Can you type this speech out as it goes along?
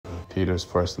Peter's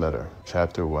first letter,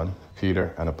 chapter 1.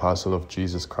 Peter, an apostle of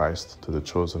Jesus Christ, to the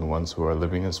chosen ones who are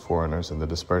living as foreigners in the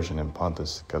dispersion in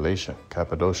Pontus, Galatia,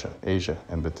 Cappadocia, Asia,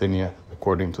 and Bithynia,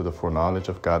 according to the foreknowledge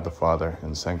of God the Father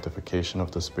and sanctification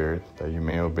of the Spirit, that you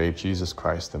may obey Jesus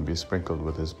Christ and be sprinkled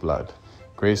with his blood.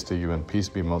 Grace to you and peace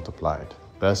be multiplied.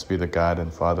 Blessed be the God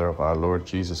and Father of our Lord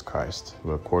Jesus Christ,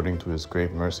 who according to his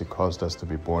great mercy caused us to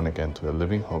be born again to a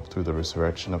living hope through the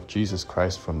resurrection of Jesus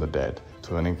Christ from the dead,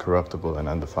 to an incorruptible and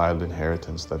undefiled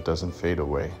inheritance that doesn't fade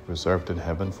away, reserved in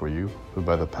heaven for you, who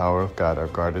by the power of God are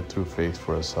guarded through faith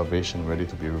for a salvation ready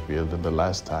to be revealed in the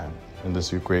last time. In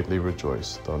this you greatly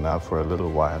rejoice, though now for a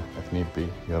little while, if need be,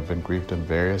 you have been grieved in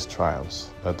various trials,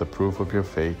 that the proof of your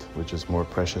faith, which is more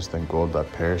precious than gold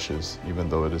that perishes, even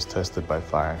though it is tested by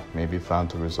fire, may be found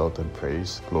to result in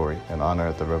praise, glory, and honor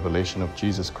at the revelation of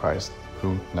Jesus Christ,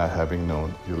 whom, not having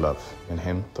known, you love. In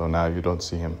him, though now you don't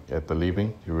see him, yet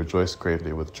believing, you rejoice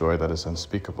greatly with joy that is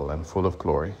unspeakable and full of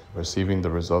glory, receiving the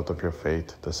result of your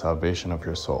faith, the salvation of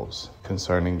your souls.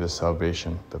 Concerning this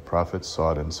salvation, the prophets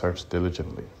sought and searched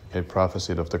diligently. They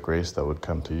prophesied of the grace that would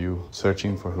come to you,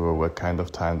 searching for who or what kind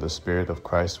of time the Spirit of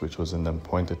Christ which was in them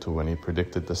pointed to when he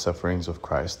predicted the sufferings of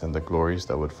Christ and the glories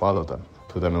that would follow them.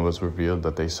 To them it was revealed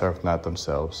that they served not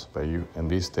themselves, but you, and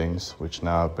these things, which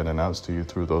now have been announced to you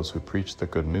through those who preach the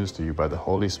good news to you by the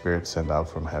Holy Spirit sent out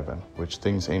from heaven, which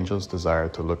things angels desire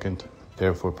to look into.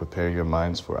 Therefore prepare your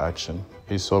minds for action.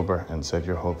 Be sober and set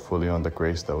your hope fully on the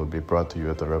grace that will be brought to you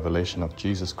at the revelation of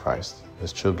Jesus Christ.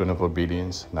 As children of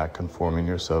obedience, not conforming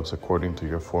yourselves according to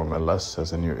your former lusts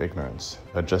as in your ignorance,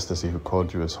 but just as he who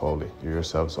called you is holy, you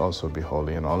yourselves also be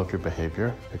holy in all of your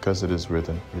behavior, because it is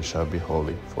written, you shall be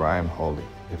holy, for I am holy.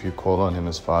 If you call on him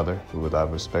as Father, who without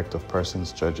respect of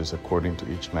persons judges according to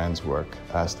each man's work,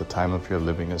 pass the time of your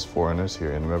living as foreigners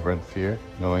here in reverent fear,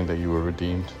 knowing that you were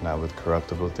redeemed, not with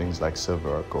corruptible things like silver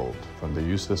or gold, from the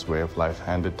useless way of life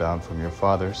handed down from your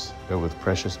fathers, but with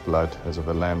precious blood, as of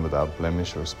a lamb without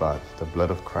blemish or spot, the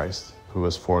blood of Christ, who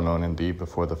was foreknown indeed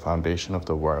before the foundation of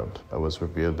the world, but was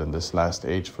revealed in this last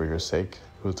age for your sake,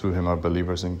 who through him are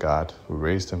believers in God, who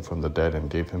raised him from the dead and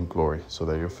gave him glory, so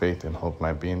that your faith and hope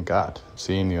might be in God.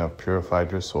 Seeing you have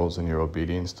purified your souls in your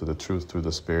obedience to the truth through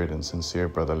the Spirit and sincere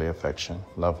brotherly affection,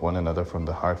 love one another from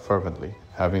the heart fervently,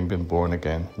 having been born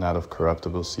again, not of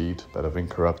corruptible seed, but of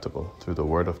incorruptible, through the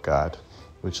word of God,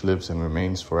 which lives and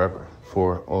remains forever.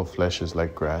 For all flesh is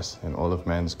like grass, and all of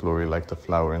man's glory like the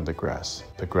flower in the grass.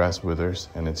 The grass withers,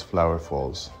 and its flower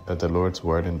falls, but the Lord's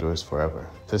word endures forever.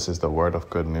 This is the word of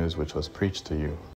good news which was preached to you.